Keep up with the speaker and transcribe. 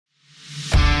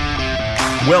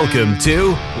Welcome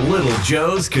to Little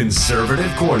Joe's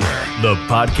Conservative Corner, the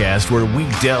podcast where we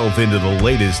delve into the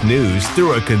latest news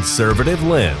through a conservative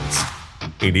lens.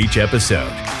 In each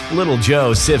episode, Little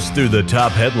Joe sifts through the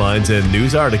top headlines and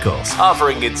news articles,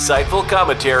 offering insightful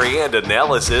commentary and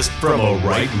analysis from a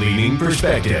right-leaning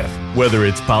perspective. Whether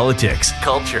it's politics,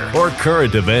 culture, or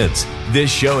current events,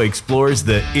 this show explores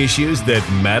the issues that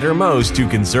matter most to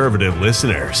conservative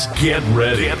listeners. Get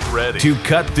ready to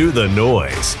cut through the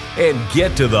noise and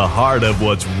get to the heart of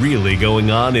what's really going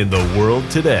on in the world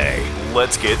today.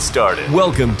 Let's get started.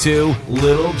 Welcome to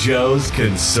Little Joe's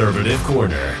Conservative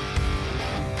Corner.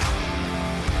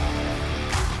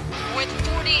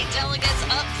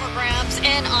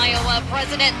 In Iowa,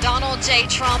 President Donald J.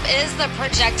 Trump is the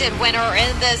projected winner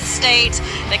in this state.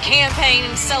 The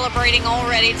campaign celebrating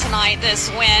already tonight this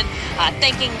win,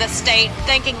 thanking the state,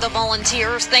 thanking the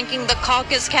volunteers, thanking the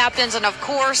caucus captains, and of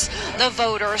course, the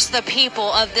voters, the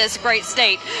people of this great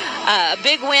state.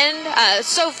 Big win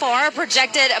so far,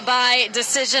 projected by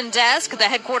Decision Desk, the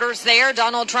headquarters there.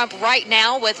 Donald Trump right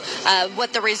now with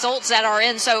what the results that are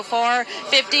in so far,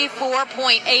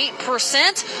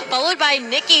 54.8%, followed by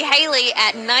Nikki Haley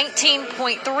at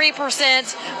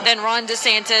 19.3%, then Ron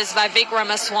DeSantis, Vivek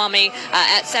Ramaswamy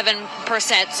at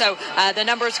 7%. So the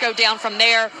numbers go down from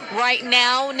there. Right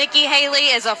now, Nikki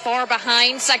Haley is a far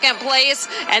behind second place,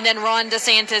 and then Ron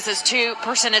DeSantis is 2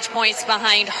 percentage points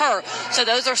behind her. So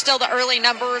those are still the early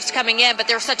numbers coming in, but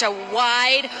there's such a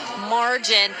wide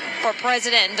margin for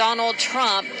President Donald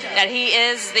Trump that he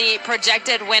is the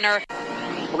projected winner.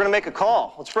 We're going to make a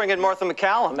call. Let's bring in Martha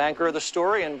McCallum, anchor of The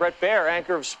Story, and Brett Baer,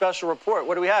 anchor of Special Report.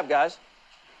 What do we have, guys?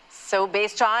 So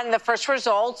based on the first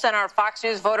results and our Fox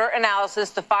News voter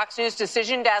analysis, the Fox News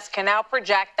Decision Desk can now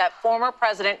project that former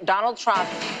President Donald Trump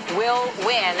will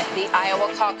win the Iowa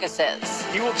caucuses.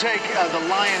 He will take the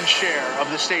lion's share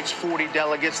of the state's 40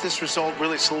 delegates. This result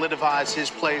really solidifies his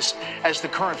place as the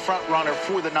current frontrunner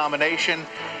for the nomination.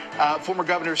 Former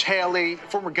Governor Haley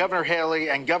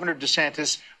and Governor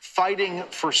DeSantis fighting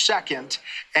for second.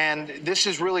 And this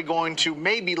is really going to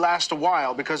maybe last a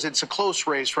while because it's a close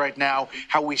race right now,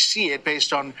 how we see it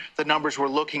based on the numbers we're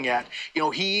looking at. You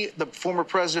know, the former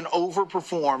president,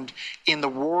 overperformed in the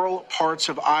rural parts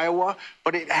of Iowa,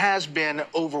 but it has been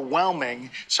overwhelming,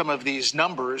 some of these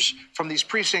numbers from these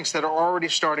precincts that are already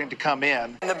starting to come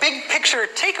in. And the big picture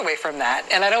takeaway from that,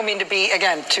 and I don't mean to be,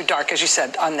 again, too dark, as you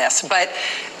said, on this, but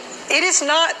it is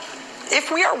not,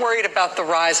 if we are worried about the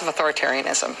rise of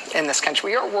authoritarianism in this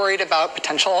country, we are worried about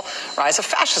potential rise of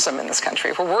fascism in this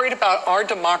country. We're worried about our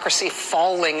democracy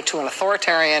falling to an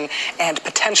authoritarian and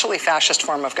potentially fascist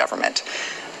form of government.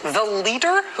 The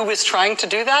leader who is trying to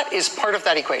do that is part of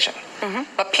that equation. Mm-hmm.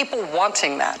 But people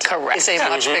wanting that is a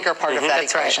much bigger part of that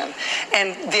equation. Right.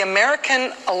 And the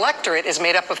American electorate is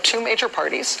made up of two major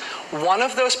parties. One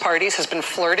of those parties has been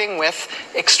flirting with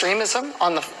extremism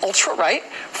on the ultra-right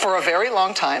for a very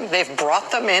long time. They've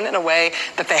brought them in a way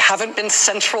that they haven't been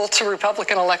central to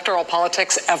Republican electoral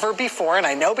politics ever before, and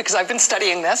I know because I've been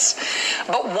studying this.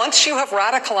 But once you have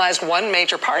radicalized one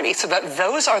major party so that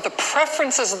those are the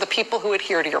preferences of the people who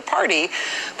adhere to your party,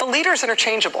 the leader's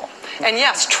interchangeable. And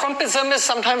yes, Trumpism is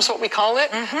sometimes what we call it.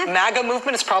 Mm-hmm. MAGA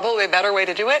movement is probably a better way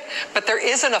to do it. But there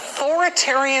is an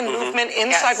authoritarian movement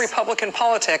inside Republican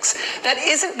politics that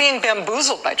isn't being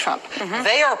bamboozled by Trump. Mm-hmm.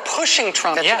 They are pushing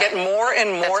Trump to get more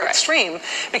and more extreme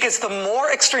because the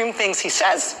more extreme things he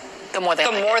says, the more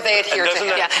they adhere to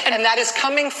him. And that is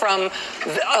coming from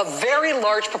a very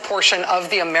large proportion of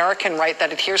the American right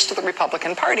that adheres to the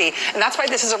Republican Party. And that's why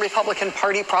this is a Republican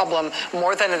Party problem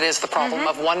more than it is the problem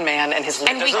of one man and his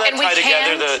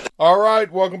leadership. All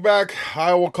right, welcome back.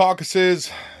 Iowa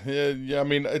caucuses. Yeah, I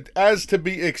mean, as to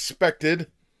be expected,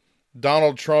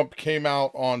 Donald Trump came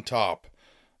out on top.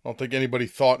 I don't think anybody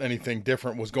thought anything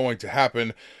different was going to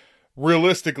happen.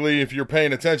 Realistically, if you're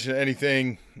paying attention to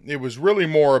anything, it was really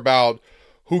more about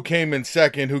who came in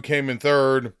second, who came in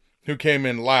third, who came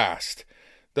in last.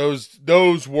 Those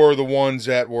were the ones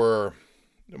that were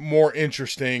more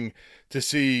interesting to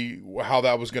see how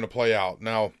that was going to play out.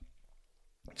 Now,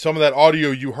 some of that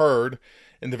audio you heard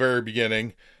in the very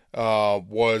beginning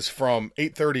was from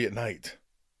 8:30 at night,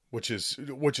 which is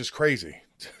crazy.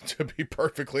 To be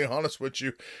perfectly honest with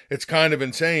you, it's kind of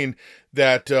insane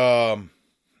that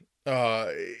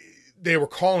they were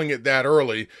calling it that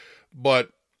early,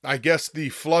 but I guess the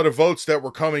flood of votes that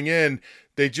were coming in,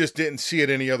 they just didn't see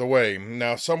it any other way.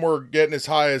 Now, some were getting as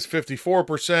high as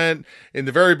 54%. In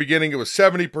the very beginning, it was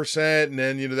 70%, and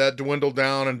then, that dwindled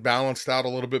down and balanced out a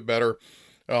little bit better.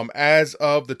 As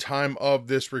of the time of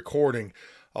this recording,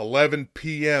 11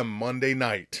 p.m. Monday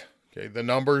night, okay, the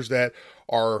numbers that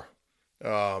are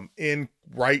in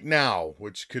right now,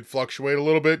 which could fluctuate a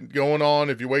little bit going on.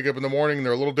 If you wake up in the morning,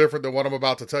 they're a little different than what I'm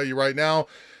about to tell you right now.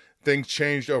 Things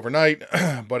changed overnight,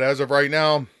 but as of right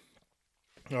now,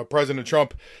 President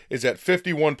Trump is at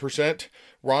 51%.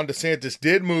 Ron DeSantis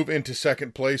did move into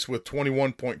second place with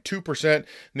 21.2%.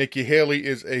 Nikki Haley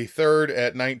is a third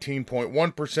at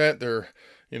 19.1%. They're,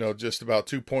 just about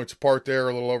 2 points apart there,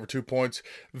 a little over 2 points.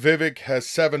 Vivek has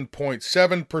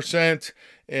 7.7%,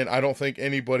 and I don't think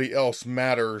anybody else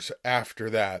matters after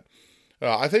that.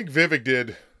 I think Vivek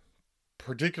did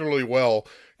particularly well,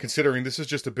 considering this is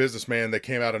just a businessman that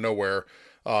came out of nowhere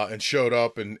and showed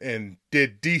up and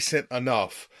did decent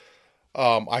enough.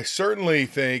 I certainly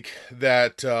think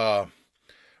that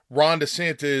Ron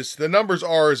DeSantis, the numbers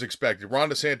are as expected. Ron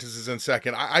DeSantis is in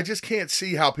second. I just can't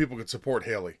see how people could support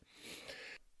Haley.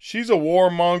 She's a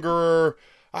warmonger.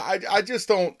 I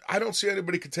don't see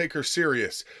anybody could take her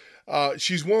serious.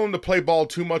 She's willing to play ball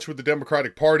too much with the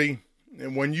Democratic Party.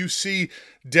 And when you see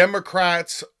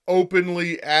Democrats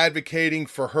openly advocating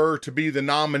for her to be the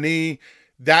nominee,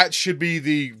 that should be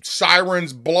the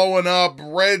sirens blowing up.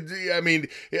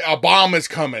 Obama's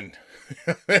coming.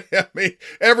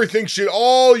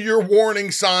 All your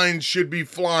warning signs should be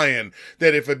flying.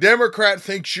 That if a Democrat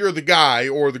thinks you're the guy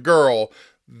or the girl,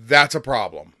 that's a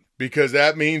problem. Because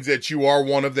that means that you are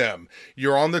one of them.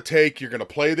 You're on the take. You're going to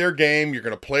play their game. You're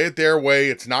going to play it their way.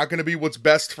 It's not going to be what's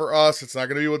best for us. It's not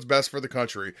going to be what's best for the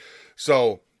country.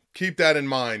 So keep that in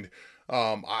mind.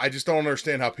 I just don't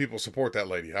understand how people support that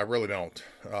lady. I really don't.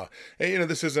 And,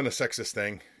 this isn't a sexist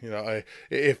thing.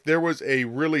 If there was a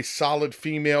really solid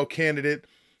female candidate,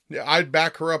 I'd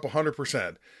back her up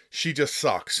 100%. She just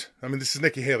sucks. This is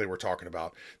Nikki Haley we're talking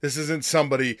about. This isn't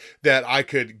somebody that I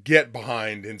could get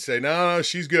behind and say, no,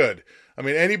 she's good.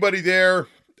 Anybody there,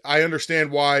 I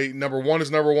understand why number one is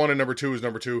number one and number two is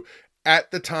number two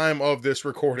at the time of this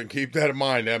recording. Keep that in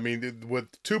mind.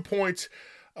 With 2 points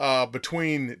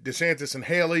between DeSantis and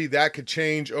Haley, that could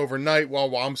change overnight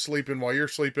while I'm sleeping, while you're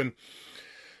sleeping.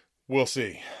 We'll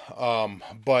see.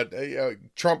 But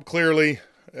Trump clearly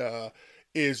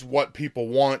is what people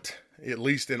want, at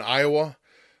least in Iowa.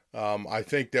 I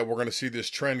think that we're going to see this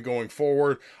trend going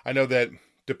forward. I know that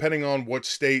depending on what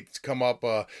states come up,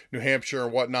 New Hampshire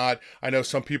and whatnot, I know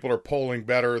some people are polling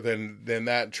better than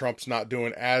that. Trump's not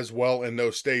doing as well in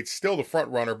those states. Still the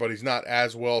front runner, but he's not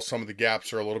as well. Some of the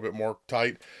gaps are a little bit more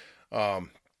tight. But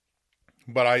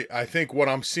I think what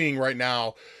I'm seeing right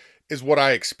now is what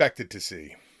I expected to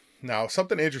see. Now,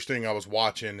 something interesting I was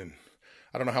watching, and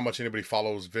I don't know how much anybody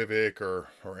follows Vivek or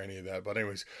any of that, but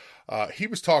anyways, he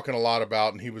was talking a lot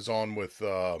about, and he was on with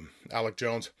Alec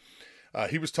Jones.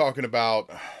 He was talking about,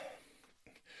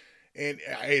 and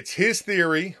it's his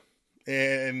theory,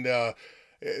 and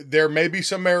there may be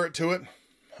some merit to it.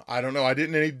 I don't know. I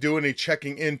didn't do any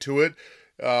checking into it.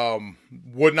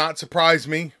 Would not surprise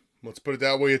me. Let's put it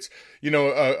that way. It's,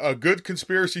 a good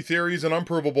conspiracy theory is an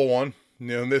unprovable one.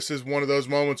 And this is one of those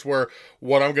moments where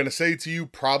what I'm going to say to you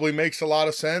probably makes a lot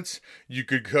of sense.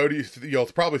 You'll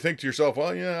probably think to yourself,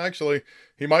 well, yeah, actually,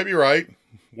 he might be right,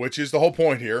 which is the whole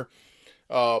point here.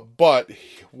 But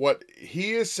what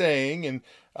he is saying, and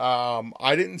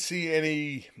I didn't see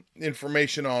any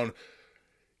information on,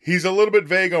 he's a little bit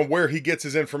vague on where he gets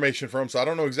his information from, so I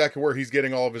don't know exactly where he's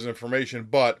getting all of his information,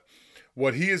 but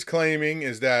what he is claiming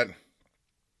is that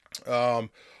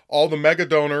all the mega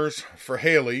donors for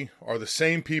Haley are the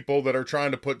same people that are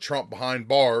trying to put Trump behind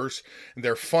bars, and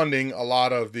they're funding a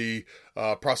lot of the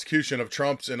prosecution of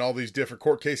Trump's and all these different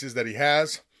court cases that he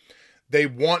has. They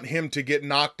want him to get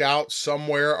knocked out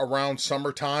somewhere around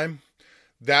summertime.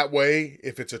 That way,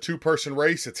 if it's a two-person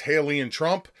race, it's Haley and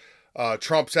Trump.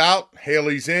 Trump's out,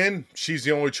 Haley's in. She's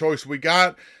the only choice we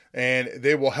got, and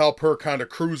they will help her kind of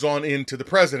cruise on into the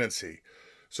presidency.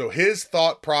 So his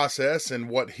thought process and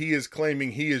what he is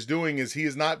claiming he is doing is he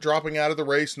is not dropping out of the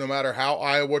race no matter how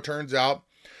Iowa turns out.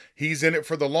 He's in it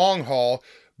for the long haul,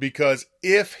 because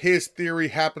if his theory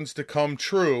happens to come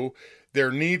true,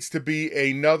 there needs to be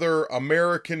another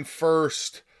American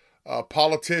first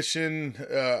politician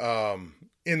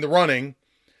in the running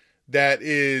that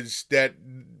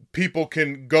people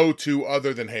can go to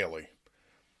other than Haley.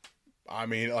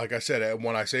 Like I said,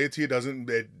 when I say it to you,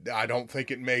 I don't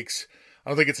think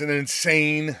it's an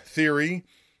insane theory.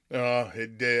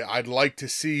 I'd like to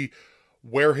see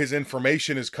where his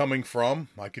information is coming from.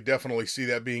 I could definitely see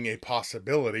that being a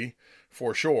possibility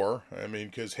for sure.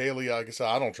 Because Haley, like I said,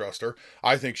 I don't trust her.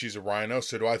 I think she's a rhino.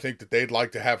 So do I think that they'd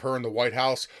like to have her in the White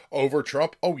House over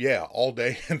Trump? Oh yeah, all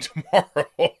day and tomorrow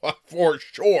for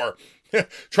sure.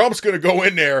 Trump's going to go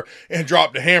in there and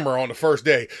drop the hammer on the first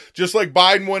day. Just like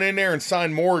Biden went in there and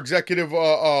signed more executive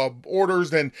orders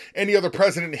than any other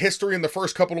president in history in the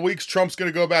first couple of weeks, Trump's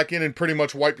going to go back in and pretty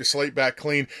much wipe the slate back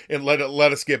clean and let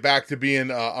us get back to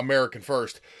being American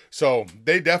first. So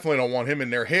they definitely don't want him in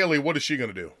there. Haley, what is she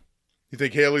going to do? You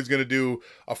think Haley's going to do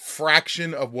a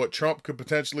fraction of what Trump could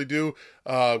potentially do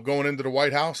going into the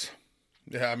White House?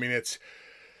 Yeah, I mean, it's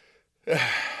an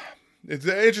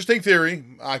interesting theory.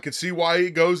 I could see why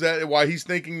it goes that, why he's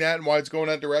thinking that, and why it's going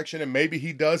that direction. And maybe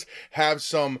he does have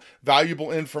some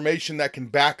valuable information that can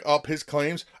back up his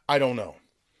claims. I don't know.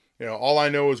 All I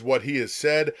know is what he has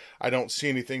said. I don't see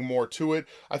anything more to it.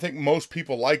 I think most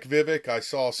people like Vivek. I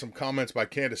saw some comments by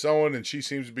Candace Owen, and she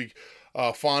seems to be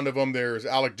fond of him. There's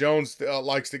Alec Jones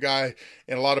likes the guy,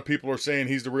 and a lot of people are saying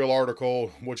he's the real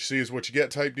article. What you see is what you get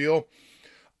type deal.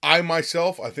 I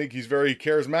think he's very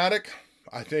charismatic.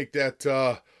 I think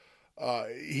that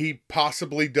he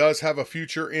possibly does have a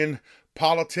future in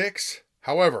politics.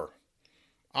 However,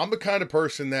 I'm the kind of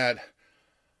person that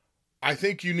I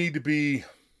think you need to be,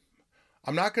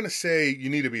 I'm not going to say you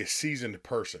need to be a seasoned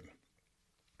person,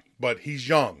 but he's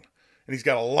young and he's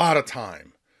got a lot of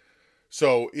time.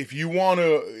 So if you want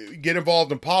to get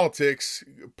involved in politics,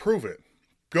 prove it.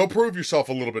 Go prove yourself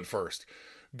a little bit first.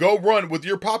 Go run with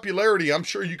your popularity. I'm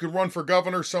sure you could run for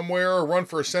governor somewhere or run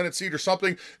for a Senate seat or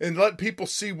something and let people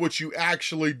see what you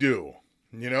actually do.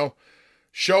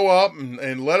 Show up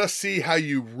and let us see how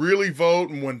you really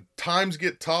vote. And when times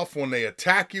get tough, when they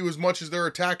attack you as much as they're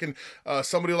attacking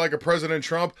somebody like a President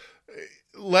Trump,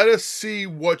 let us see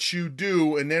what you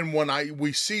do. And then when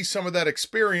we see some of that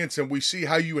experience and we see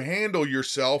how you handle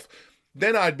yourself,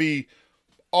 then I'd be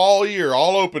all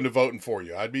open to voting for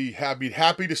you. I'd be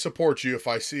happy to support you if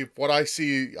I see what I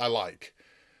see I like.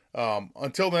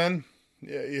 Until then,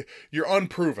 you're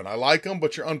unproven. I like him,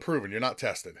 but you're unproven. You're not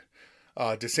tested.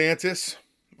 DeSantis,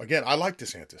 again, I like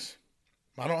DeSantis.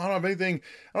 I don't have anything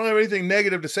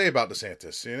negative to say about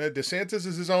DeSantis. DeSantis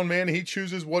is his own man. He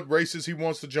chooses what races he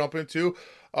wants to jump into.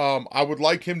 I would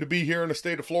like him to be here in the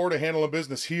state of Florida, handling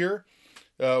business here.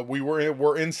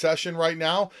 We're in session right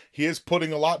now. He is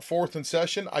putting a lot forth in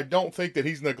session. I don't think that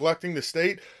he's neglecting the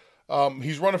state.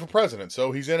 He's running for president,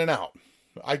 so he's in and out.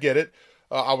 I get it.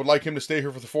 I would like him to stay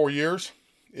here for the 4 years.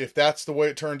 If that's the way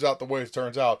it turns out,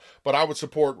 But I would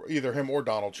support either him or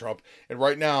Donald Trump. And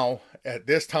right now, at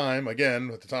this time,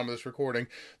 again, at the time of this recording,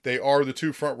 they are the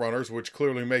two front runners, which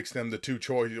clearly makes them the two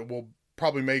choices. Will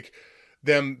probably make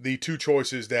them the two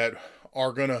choices that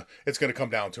it's gonna come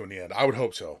down to in the end. I would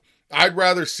hope so. I'd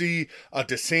rather see a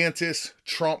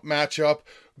DeSantis-Trump matchup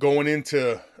going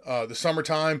into the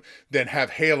summertime than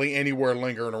have Haley anywhere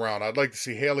lingering around. I'd like to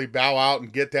see Haley bow out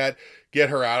and get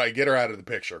her out of the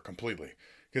picture completely.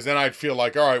 Because then I'd feel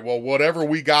like, all right, well, whatever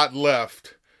we got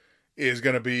left is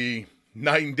going to be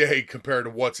night and day compared to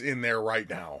what's in there right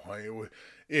now,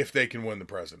 if they can win the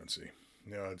presidency.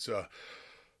 It's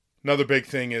another big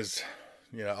thing is,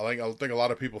 I think a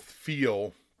lot of people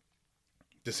feel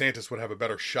DeSantis would have a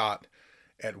better shot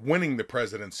at winning the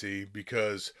presidency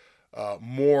because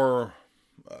more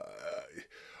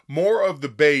of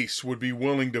the base would be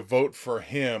willing to vote for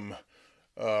him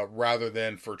rather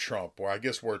than for Trump. Or I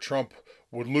guess where Trump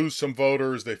would lose some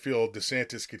voters, they feel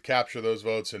DeSantis could capture those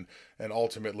votes and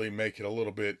ultimately make it a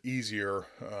little bit easier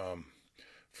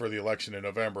for the election in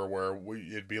November, where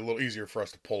it'd be a little easier for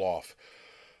us to pull off.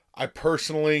 I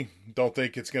personally don't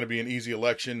think it's going to be an easy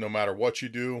election no matter what you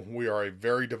do. We are a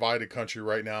very divided country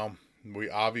right now. We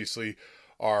obviously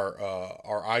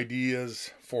our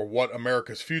ideas for what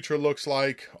America's future looks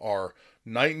like are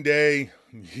night and day.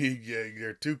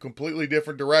 They're two completely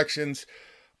different directions.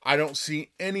 I don't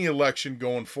see any election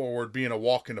going forward being a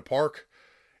walk in the park.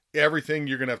 Everything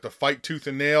you're going to have to fight tooth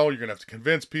and nail. You're going to have to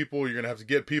convince people. You're going to have to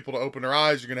get people to open their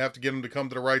eyes. You're going to have to get them to come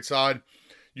to the right side.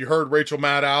 You heard Rachel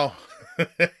Maddow,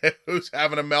 who's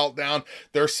having a meltdown.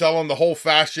 They're selling the whole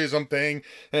fascism thing.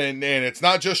 And it's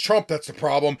not just Trump that's the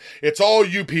problem. It's all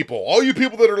you people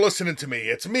that are listening to me.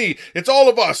 It's me. It's all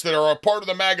of us that are a part of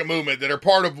the MAGA movement, that are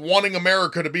part of wanting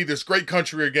America to be this great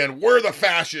country again. We're the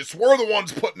fascists. We're the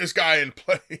ones putting this guy in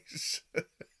place.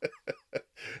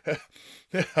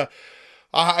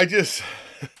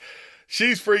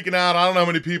 She's freaking out. I don't know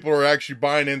how many people are actually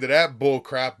buying into that bull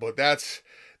crap, but that's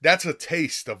a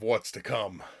taste of what's to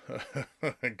come.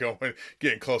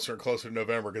 Getting closer and closer to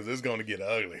November, because it's going to get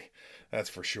ugly. That's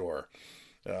for sure.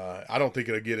 I don't think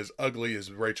it'll get as ugly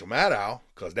as Rachel Maddow,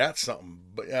 because that's something.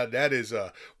 But yeah, that is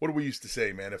what do we used to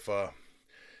say, man?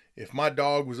 If my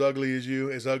dog was as ugly as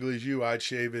you, I'd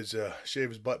shave his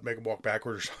butt, and make him walk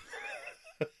backwards or something.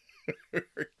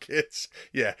 Kids.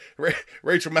 Yeah.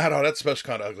 Rachel Maddow, that's a special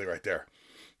kind of ugly right there.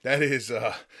 That is,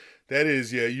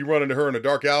 yeah, you run into her in a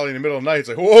dark alley in the middle of the night. It's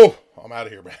like, whoa, I'm out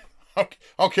of here, man. I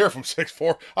don't care if I'm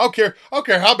 6'4". I don't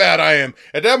care how bad I am.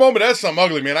 At that moment, that's something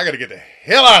ugly, man. I got to get the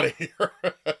hell out of here.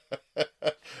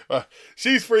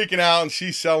 She's freaking out, and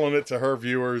she's selling it to her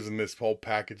viewers and this whole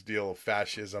package deal of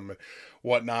fascism and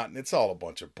whatnot. And it's all a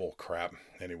bunch of bull crap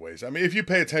anyways. I mean, if you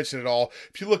pay attention at all,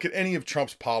 if you look at any of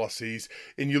Trump's policies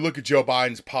and you look at Joe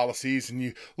Biden's policies and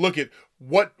you look at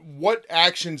what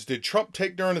actions did Trump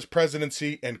take during his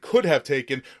presidency and could have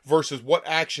taken versus what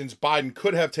actions Biden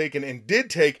could have taken and did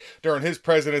take during his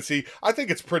presidency, I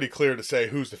think it's pretty clear to say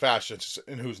who's the fascist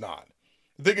and who's not.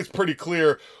 I think it's pretty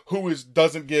clear who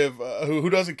doesn't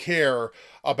care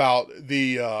about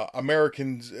the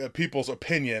American people's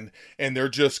opinion, and they're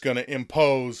just going to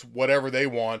impose whatever they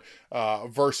want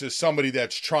versus somebody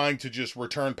that's trying to just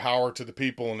return power to the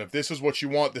people. And if this is what you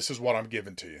want, this is what I'm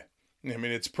giving to you. I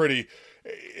mean, it's pretty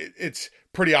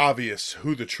obvious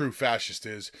who the true fascist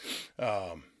is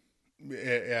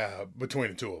between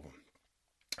the two of them.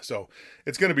 So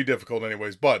it's going to be difficult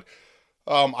anyways, but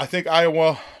I think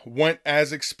Iowa went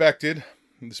as expected.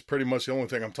 This is pretty much the only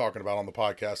thing I'm talking about on the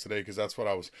podcast today because that's what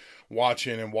I was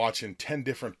watching 10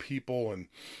 different people. And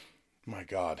my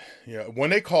God, yeah,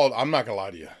 when they called, I'm not going to lie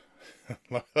to you.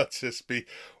 Let's just be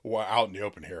out in the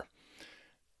open here.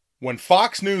 When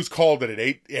Fox News called it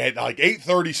at like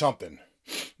 8:30 something,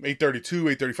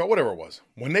 8:32, 8:35, whatever it was,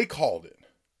 when they called it,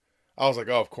 I was like,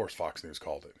 oh, of course Fox News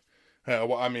called it.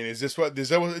 Well, I mean, is this what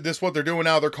they're doing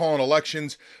now? They're calling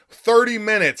elections 30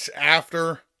 minutes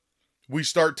after we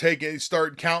start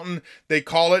counting. They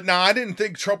call it. Now, I didn't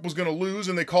think Trump was going to lose,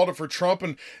 and they called it for Trump,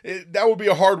 and that would be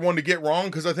a hard one to get wrong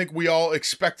because I think we all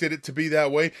expected it to be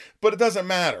that way. But it doesn't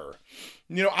matter.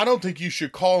 You know, I don't think you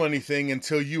should call anything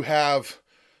until you have,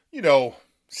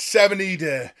 70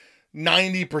 to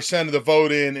 90% of the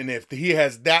vote in, and if he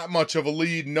has that much of a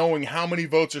lead, knowing how many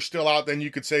votes are still out, then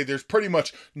you could say there's pretty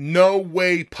much no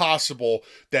way possible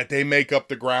that they make up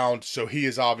the ground, so he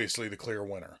is obviously the clear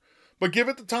winner. But give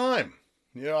it the time.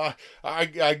 I'm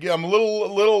a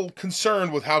little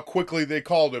concerned with how quickly they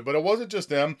called it, but it wasn't just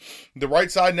them. The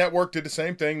Right Side Network did the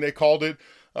same thing. They called it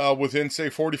within, say,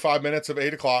 45 minutes of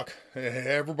 8 o'clock.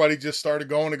 Everybody just started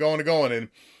going, and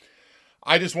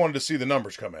I just wanted to see the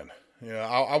numbers come in.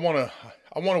 I want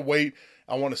to wait.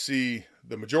 I want to see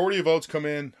the majority of votes come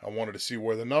in. I wanted to see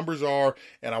where the numbers are,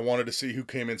 and I wanted to see who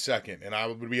came in second. And I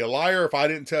would be a liar if I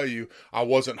didn't tell you I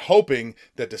wasn't hoping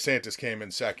that DeSantis came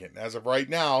in second. As of right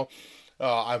now,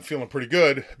 I'm feeling pretty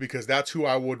good because that's who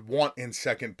I would want in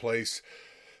second place.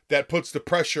 That puts the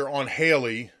pressure on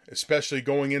Haley, especially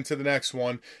going into the next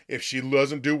one. If she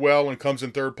doesn't do well and comes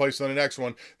in third place on the next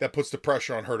one, that puts the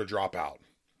pressure on her to drop out.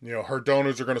 Her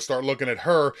donors are going to start looking at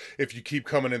her. If you keep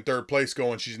coming in third place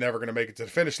going, she's never going to make it to the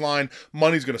finish line.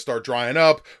 Money's going to start drying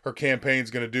up. Her campaign's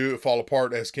going to fall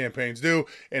apart as campaigns do.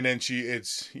 And then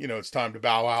it's time to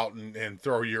bow out and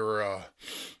throw your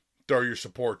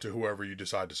support to whoever you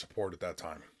decide to support at that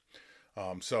time.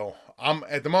 So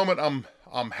at the moment,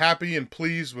 I'm happy and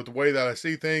pleased with the way that I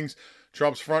see things.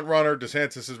 Trump's front runner.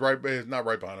 DeSantis is not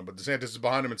right behind him, but DeSantis is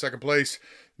behind him in second place.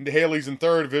 Haley's in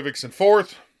third. Vivek's in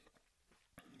fourth.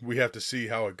 We have to see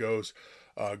how it goes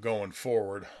going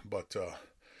forward, but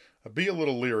be a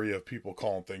little leery of people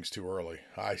calling things too early.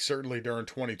 I certainly, during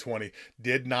 2020,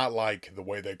 did not like the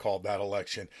way they called that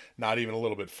election. Not even a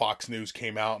little bit. Fox News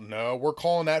came out and, we're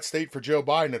calling that state for Joe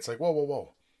Biden. It's like,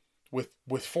 whoa. With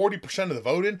 40% of the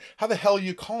vote in, how the hell are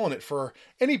you calling it for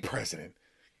any president?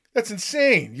 That's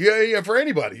insane. Yeah, for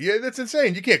anybody. Yeah, that's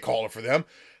insane. You can't call it for them.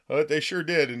 They sure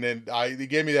did, and then they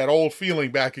gave me that old feeling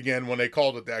back again when they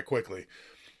called it that quickly.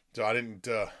 So I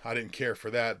didn't care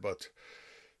for that, but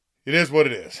it is what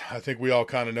it is. I think we all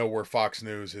kind of know where Fox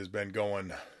News has been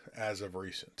going as of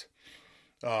recent.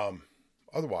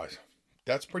 Otherwise,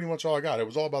 that's pretty much all I got. It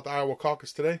was all about the Iowa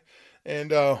caucus today,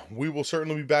 and we will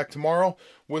certainly be back tomorrow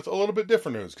with a little bit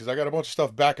different news because I got a bunch of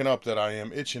stuff backing up that I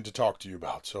am itching to talk to you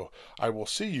about. So I will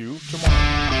see you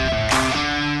tomorrow.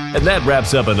 And that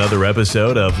wraps up another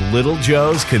episode of Little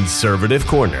Joe's Conservative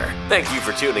Corner. Thank you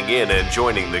for tuning in and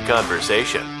joining the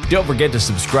conversation. Don't forget to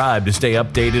subscribe to stay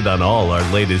updated on all our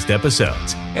latest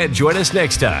episodes. And join us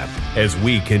next time as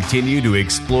we continue to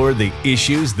explore the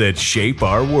issues that shape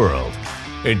our world.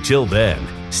 Until then,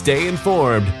 stay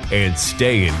informed and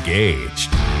stay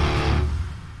engaged.